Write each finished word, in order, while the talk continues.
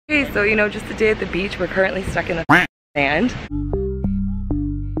So, you know, just a day at the beach. We're currently stuck in the sand.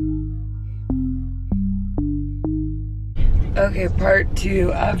 Okay, part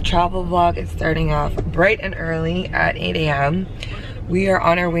 2 of travel vlog is starting off bright and early at 8 a.m. We are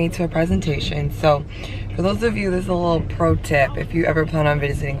on our way to a presentation. So for those of you, this is a little pro tip. If you ever plan on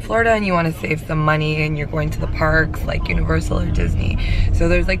visiting Florida and you want to save some money and you're going to the parks like Universal or Disney, so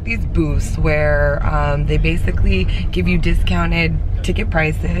there's like these booths where they basically give you discounted ticket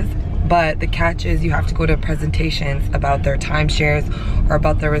prices, but the catch is you have to go to presentations about their timeshares or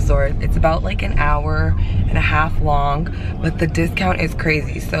about their resort. It's about like an hour and a half long, but the discount is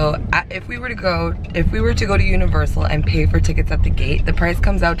crazy. So if we were to go to Universal and pay for tickets at the gate, the price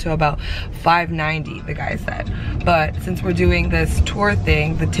comes out to about $5.90, the guy said. But since we're doing this tour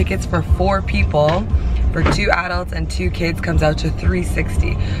thing, the tickets for 4 people, for 2 adults and 2 kids, comes out to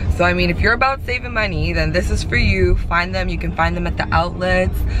 $3.60. So I mean, if you're about saving money, then this is for you. Find them. You can find them at the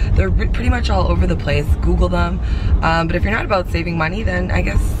outlets. They're pretty much all over the place. Google them. But if you're not about saving money, then I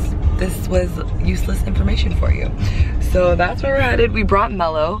guess this was useless information for you. So that's where we're headed. We brought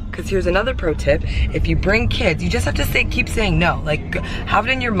Mello, because here's another pro tip. If you bring kids, you just have to keep saying no. Like, have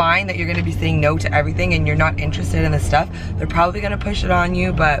it in your mind that you're gonna be saying no to everything and you're not interested in the stuff. They're probably gonna push it on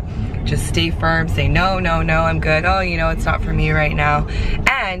you, but just stay firm. Say no, no, no, I'm good. Oh, you know, it's not for me right now.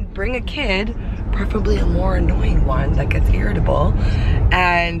 And bring a kid, preferably a more annoying one that gets irritable,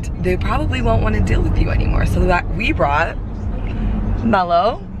 and they probably won't want to deal with you anymore. So that we brought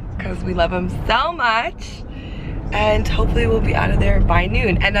Mello, because we love him so much, and hopefully we'll be out of there by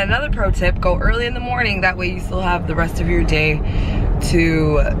noon. And another pro tip, go early in the morning, that way you still have the rest of your day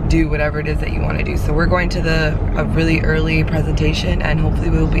to do whatever it is that you want to do. So we're going to a really early presentation, and hopefully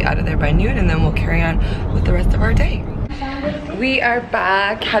we'll be out of there by noon, and then we'll carry on with the rest of our day. We are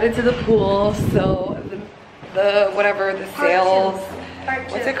back, headed to the pool. So the sales,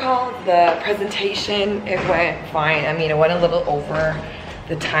 what's it called? The presentation, it went fine. I mean, it went a little over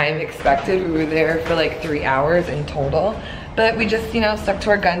the time expected. We were there for like 3 hours in total, but we just, you know, stuck to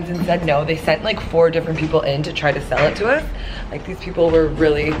our guns and said no. They sent like 4 different people in to try to sell it to us. Like, these people were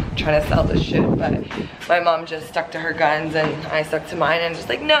really trying to sell this shit, but my mom just stuck to her guns and I stuck to mine, and just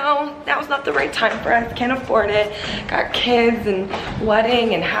like, no, now's not the right time for us, can't afford it, got kids and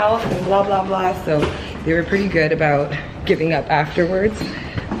wedding and house and blah blah blah. So they were pretty good about giving up afterwards.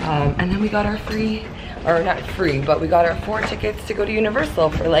 And then we got our free, or not free, but we got our 4 tickets to go to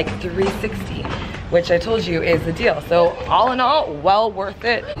Universal for like $3.60, which I told you is the deal. So all in all, well worth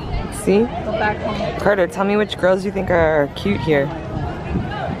it. See? Go back home. Carter, tell me which girls you think are cute here.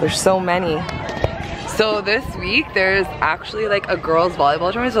 There's so many. So this week there's actually like a girls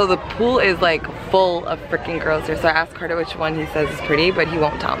volleyball tournament, so the pool is like full of freaking girls here. So I asked Carter which one he says is pretty, but he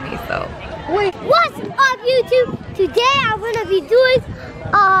won't tell me, so. What's up, YouTube? Today I'm gonna be doing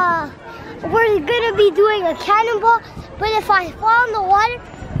we're gonna be doing a cannonball, but if I fall in the water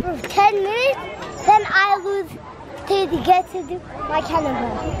for 10 minutes, then I lose to get to do my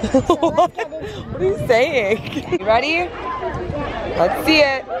cannonball. So let's get into it. What are you saying? You ready? Let's see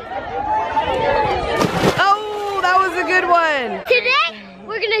it. Oh, that was a good one. Today,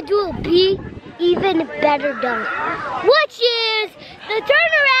 we're gonna do a be even better dunk, which is the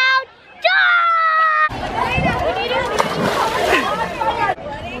turnaround dunk!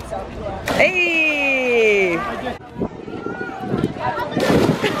 Hey!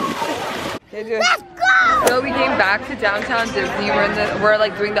 Let's go! So we came back to downtown Disney. We're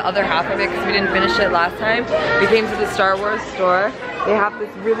like doing the other half of it because we didn't finish it last time. We came to the Star Wars store. They have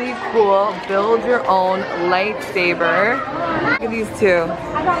this really cool build your own lightsaber. Look at these 2.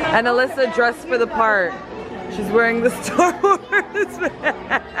 And Alyssa dressed for the part. She's wearing the Star Wars.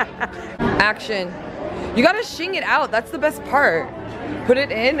 Action. You gotta shing it out. That's the best part. Put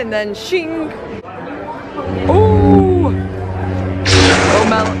it in and then shing. Ooh. Oh,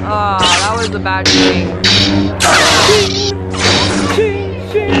 that was a bad shing. Shing,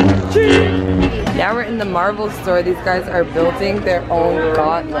 shing, shing. Now we're in the Marvel store. These guys are building their own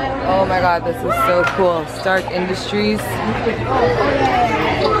gauntlet. Oh my god, this is so cool. Stark Industries.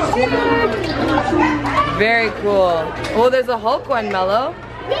 Very cool. Oh, there's a Hulk one, Mello.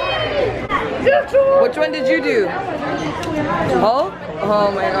 Which one did you do? Hulk?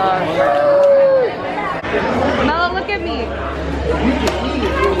 Oh my gosh. Mello, look at me.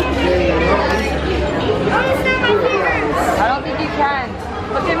 I don't think you can.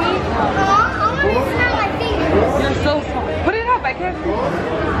 Look at me. You're so small. Put it up, I can't see.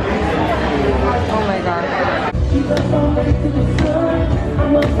 Oh my god.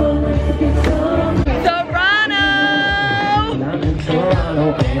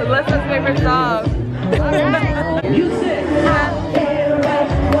 Toronto! Alyssa's favorite song. Alright.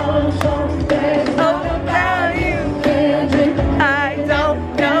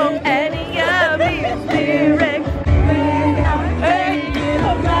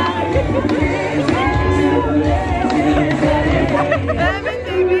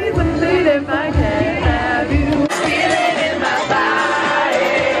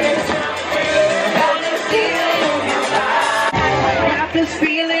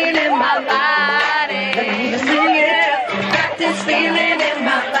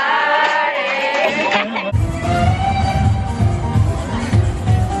 my body.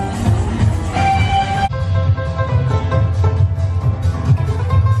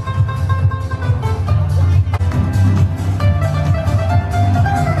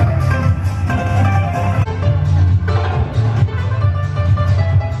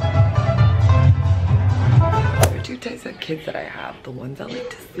 There are two types of kids that I have. The ones that like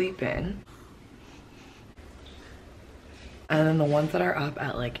to sleep in. And then the ones that are up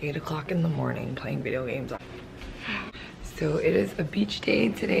at like 8 o'clock in the morning playing video games. So it is a beach day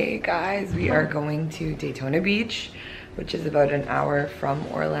today, guys. We are going to Daytona Beach, which is about an hour from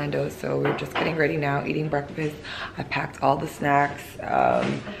Orlando. So we're just getting ready now, eating breakfast. I packed all the snacks,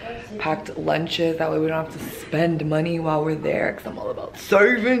 packed lunches. That way we don't have to spend money while we're there, because I'm all about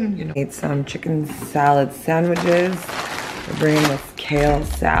saving, you know. Made some chicken salad sandwiches. We're bringing this kale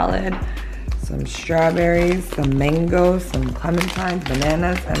salad, some strawberries, some mangoes, some clementines,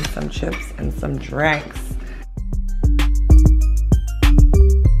 bananas, and some chips and some drinks.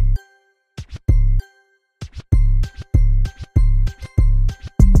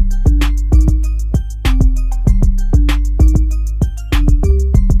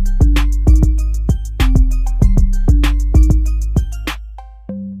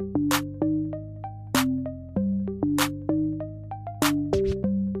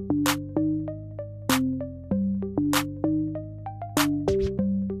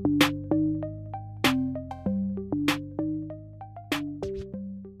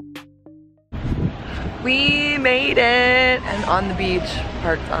 We made it, and on the beach,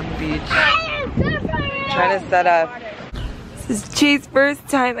 parked on the beach. Trying to set up. This is Chase's first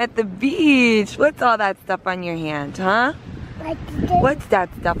time at the beach. What's all that stuff on your hand, huh? What's that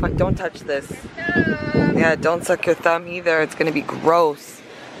stuff on? Don't touch this. Yeah, don't suck your thumb either. It's gonna be gross.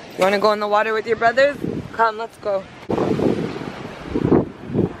 You wanna go in the water with your brothers? Come, let's go.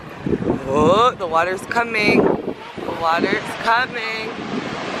 Oh, the water's coming. The water's coming.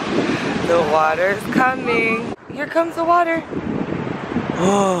 The water's coming. Here comes the water.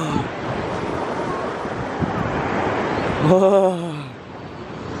 Oh. Oh.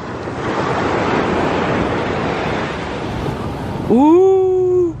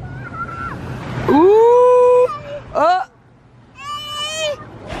 Ooh. Ooh. Oh.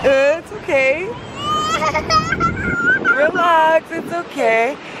 It's okay. Relax. It's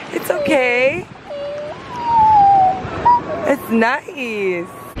okay. It's okay. It's nice.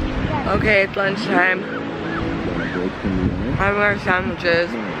 Okay, it's lunchtime. Having our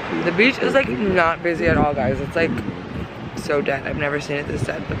sandwiches. The beach is like not busy at all, guys. It's like so dead. I've never seen it this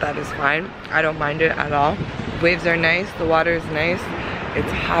dead, but that is fine. I don't mind it at all. Waves are nice. The water is nice.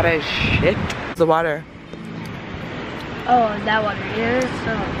 It's hot as shit. The water. Oh, that water is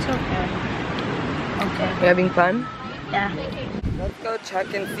so it's okay. Okay. You having fun? Yeah. Let's go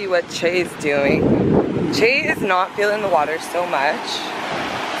check and see what Che's doing. Che is not feeling the water so much.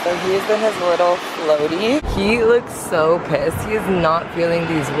 So he's in his little floaty. He looks so pissed. He is not feeling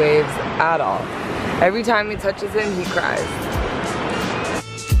these waves at all. Every time he touches him, he cries.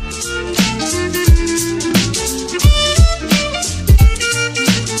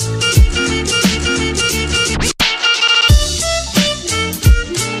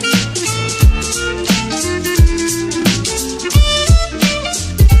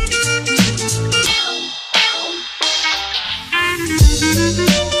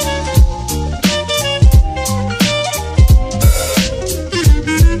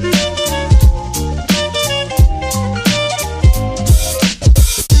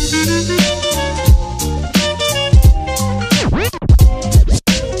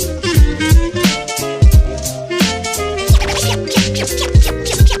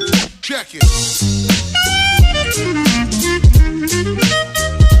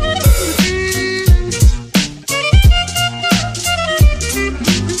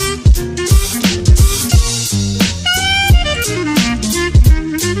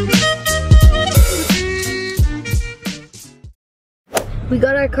 We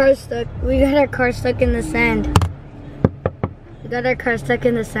got our car stuck. We got our car stuck in the sand. We got our car stuck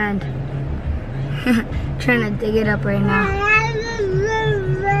in the sand. Trying to dig it up right now.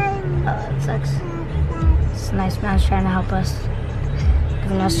 Oh, that sucks. This nice man's trying to help us,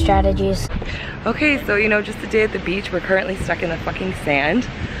 giving us strategies. Okay, so you know, just a day at the beach. We're currently stuck in the fucking sand.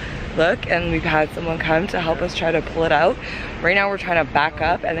 Look, and we've had someone come to help us try to pull it out. Right now we're trying to back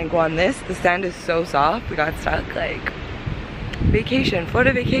up and then go on this. The sand is so soft. We got stuck like vacation,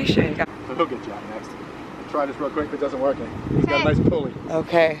 Florida vacation. So he'll get you out next. I'll try this real quick if it doesn't work. He's got a nice pulley.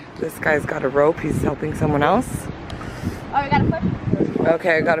 Okay, this guy's got a rope. He's helping someone else. Oh, we gotta push?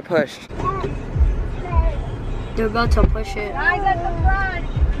 Okay, I gotta push. They're about to push it. Guys at the front.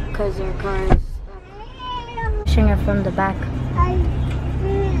 Because their car is pushing it from the back.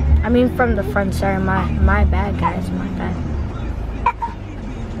 I mean from the front, sorry. My bad, guys. My bad.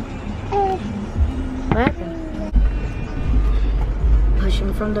 What happened?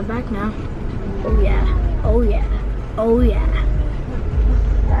 Pushing from the back now. Oh yeah. Oh yeah. Oh yeah.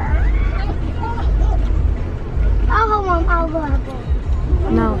 I'll hold Mom. I'll go help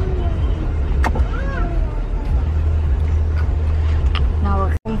her. No. Now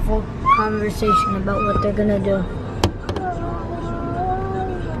we're in full conversation about what they're gonna do.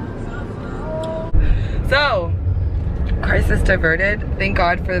 So, crisis diverted. Thank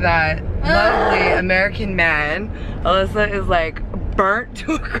God for that lovely American man. Alyssa is like burnt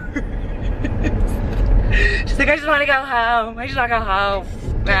to a crisp. She's like, I just want to go home. I just want to go home.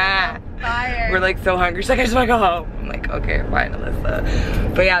 Ah. We're like so hungry. She's like, I just want to go home. I'm like, okay, fine,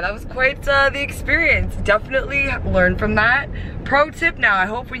 Alyssa. But yeah, that was quite the experience. Definitely learn from that. Pro tip now, I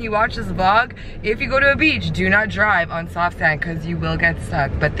hope when you watch this vlog, if you go to a beach, do not drive on soft sand because you will get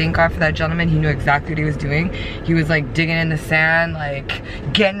stuck. But thank God for that gentleman. He knew exactly what he was doing. He was like digging in the sand, like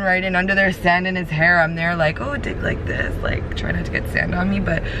getting right in under there, sand in his hair. I'm there like, oh, dig like this, like try not to get sand on me.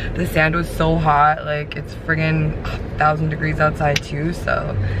 But the sand was so hot, like it's friggin' 1,000 degrees outside too,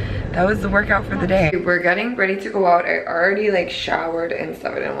 so that was the workout for the day. We're getting ready to go out. I already like showered and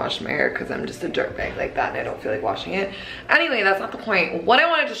stuff. I didn't wash my hair because I'm just a dirtbag like that and I don't feel like washing it. Anyway, that's not the point. What I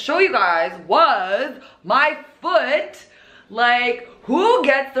wanted to show you guys was my foot. Like, who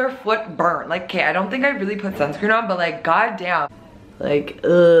gets their foot burnt? Like, okay, I don't think I really put sunscreen on, but like, goddamn. Like,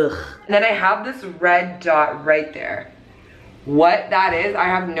 ugh. And then I have this red dot right there. What that is, I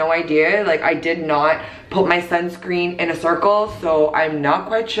have no idea. Like, I did not put my sunscreen in a circle, so I'm not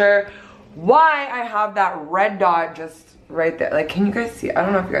quite sure why I have that red dot just right there. Like, can you guys see it? I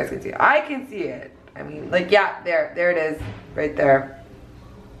don't know if you guys can see it. I can see it. I mean, like, yeah, there it is, right there.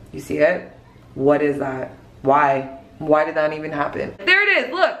 You see it? What is that? Why? Why did that even happen? There it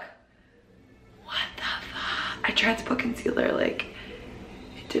is, look. What the fuck? I tried to put concealer, like,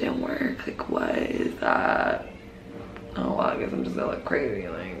 it didn't work. Like, what is that? Oh, well, I guess I'm just gonna look crazy,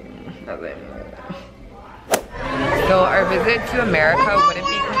 like, nothing. So our visit to America wouldn't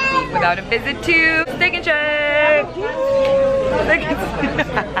be complete without a visit to Steak and Shake.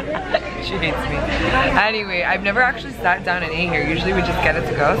 She hates me. Anyway, I've never actually sat down and ate here. Usually we just get it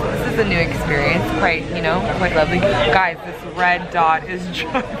to go. So this is a new experience. Quite, you know, quite lovely. Guys, this red dot is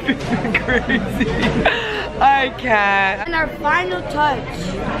driving me crazy. I can't. And our final touch.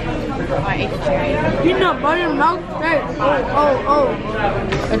 Peanut butter milk steak. Oh.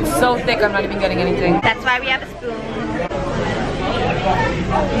 It's so thick, I'm not even getting anything. That's why we have a spoon.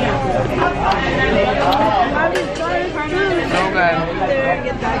 So good.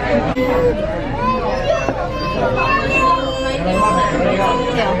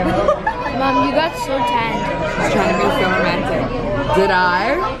 Mom, you got so tanned. Just trying to be so romantic. Did I?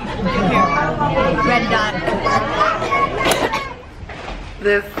 Red dot.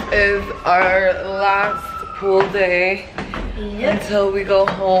 This is our last pool day until we go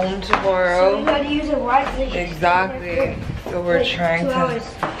home tomorrow. So you gotta use it wisely. Exactly. So we're trying to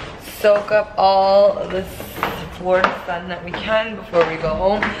soak up all this Florida sun that we can before we go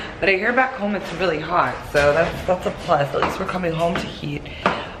home. But I hear back home it's really hot, so that's a plus. At least we're coming home to heat.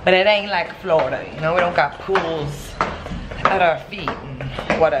 But it ain't like Florida, you know, we don't got pools at our feet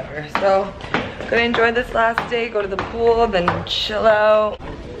and whatever. So gonna enjoy this last day, go to the pool, then chill out.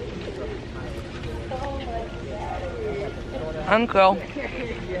 Uncle,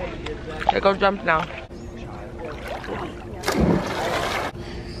 I go jump now.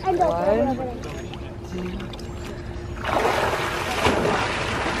 I go.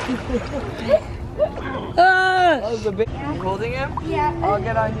 That was a bit. You holding him? Yeah. I'll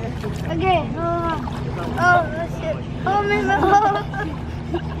get on you. Okay. Oh shit. Oh no.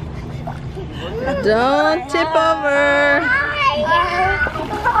 Don't tip over.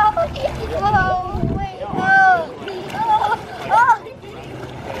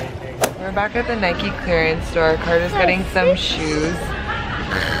 We're back at the Nike clearance store. Carter's getting some shoes.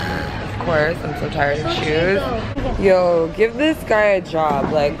 Of course, I'm so tired of shoes. Yo, give this guy a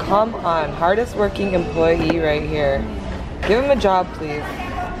job. Like, come on. Hardest working employee right here. Give him a job, please.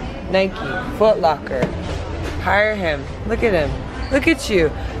 Nike, Foot Locker. Hire him. Look at him. Look at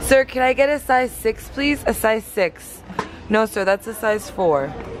you. Sir, can I get a size 6, please? A size 6. No, sir, that's a size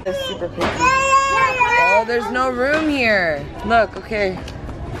 4. That's super picky. Oh, there's no room here. Look, okay.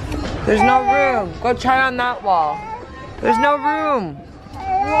 There's no room. Go try on that wall. There's no room.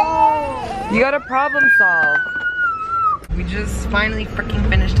 You gotta problem solve. We just finally freaking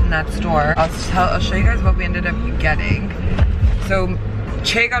finished in that store. I'll show you guys what we ended up getting. So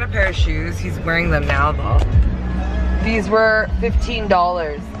Che got a pair of shoes. He's wearing them now though. These were $15.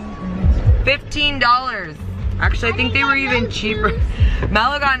 $15. Actually, I think they were even cheaper.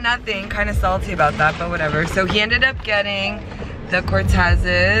 Mallow got nothing, kind of salty about that, but whatever. So he ended up getting the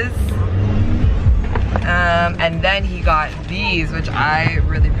Cortezes. And then he got these, which I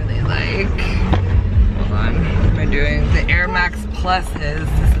really, really like. Hold on, what am I doing? The Air Max Pluses.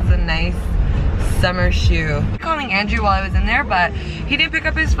 This is a nice summer shoe. I was calling Andrew while I was in there, but he didn't pick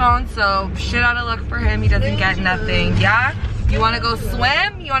up his phone, so shit out of luck for him. He doesn't get nothing. Yeah? You want to go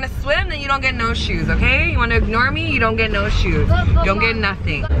swim? You want to swim? Then you don't get no shoes, okay? You want to ignore me? You don't get no shoes. You don't get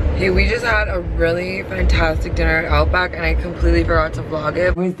nothing. Hey, we just had a really fantastic dinner at Outback, and I completely forgot to vlog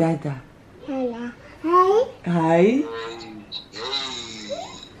it. Where's Dada? Hello. Hi. Hi.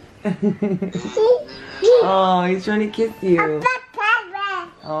 Oh, he's trying to kiss you.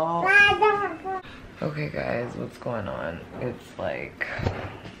 Oh. Okay, guys, what's going on? It's like,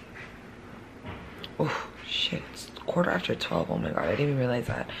 oh shit, it's 12:15. Oh my god, I didn't even realize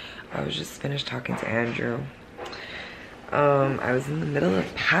that. I was just finished talking to Andrew. I was in the middle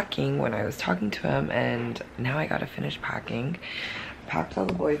of packing when I was talking to him, and now I gotta finish packing. Packed all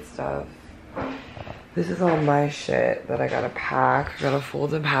the boys' stuff. This is all my shit that I gotta pack. I gotta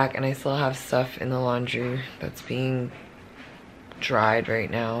fold and pack, and I still have stuff in the laundry that's being dried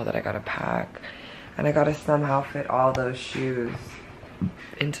right now that I gotta pack. And I gotta somehow fit all those shoes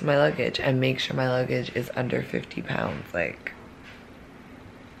into my luggage and make sure my luggage is under 50 pounds. Like,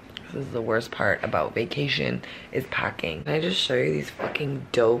 this is the worst part about vacation, is packing. Can I just show you these fucking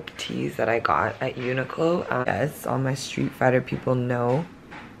dope tees that I got at Uniqlo? Yes, all my Street Fighter people know.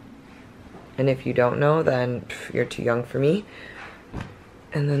 And if you don't know, then you're too young for me.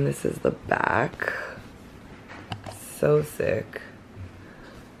 And then this is the back. So sick.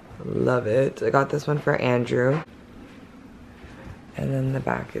 Love it. I got this one for Andrew. And then the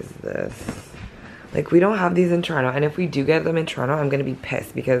back is this. Like, we don't have these in Toronto. And if we do get them in Toronto, I'm gonna be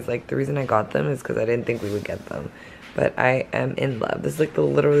pissed. Because, like, the reason I got them is because I didn't think we would get them. But I am in love. This is, like,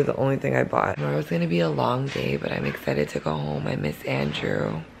 literally the only thing I bought. Tomorrow's gonna be a long day, but I'm excited to go home. I miss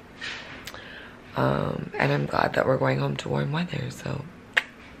Andrew. And I'm glad that we're going home to warm weather, so.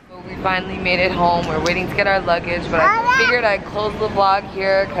 We finally made it home. We're waiting to get our luggage, but I figured I'd close the vlog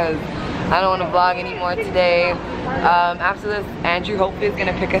here because I don't want to vlog anymore today. After this, Andrew hopefully is going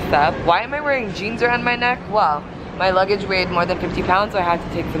to pick us up. Why am I wearing jeans around my neck? Well, my luggage weighed more than 50 pounds, so I had to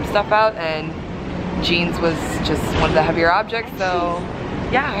take some stuff out, and jeans was just one of the heavier objects, so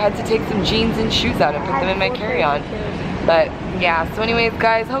yeah, I had to take some jeans and shoes out and put them in my carry-on. But yeah, so anyways,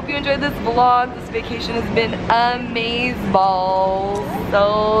 guys, hope you enjoyed this vlog. This vacation has been amazing-balls.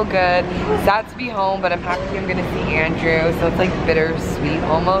 So good. Sad to be home, but I'm happy I'm gonna see Andrew, so it's like bittersweet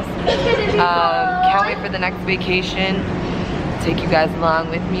almost. Can't wait for the next vacation. Take you guys along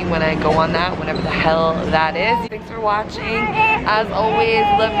with me when I go on that, whenever the hell that is. Thanks for watching. As always,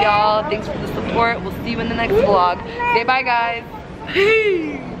 love y'all. Thanks for the support. We'll see you in the next vlog. Say bye, guys.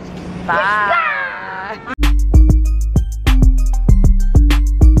 Bye.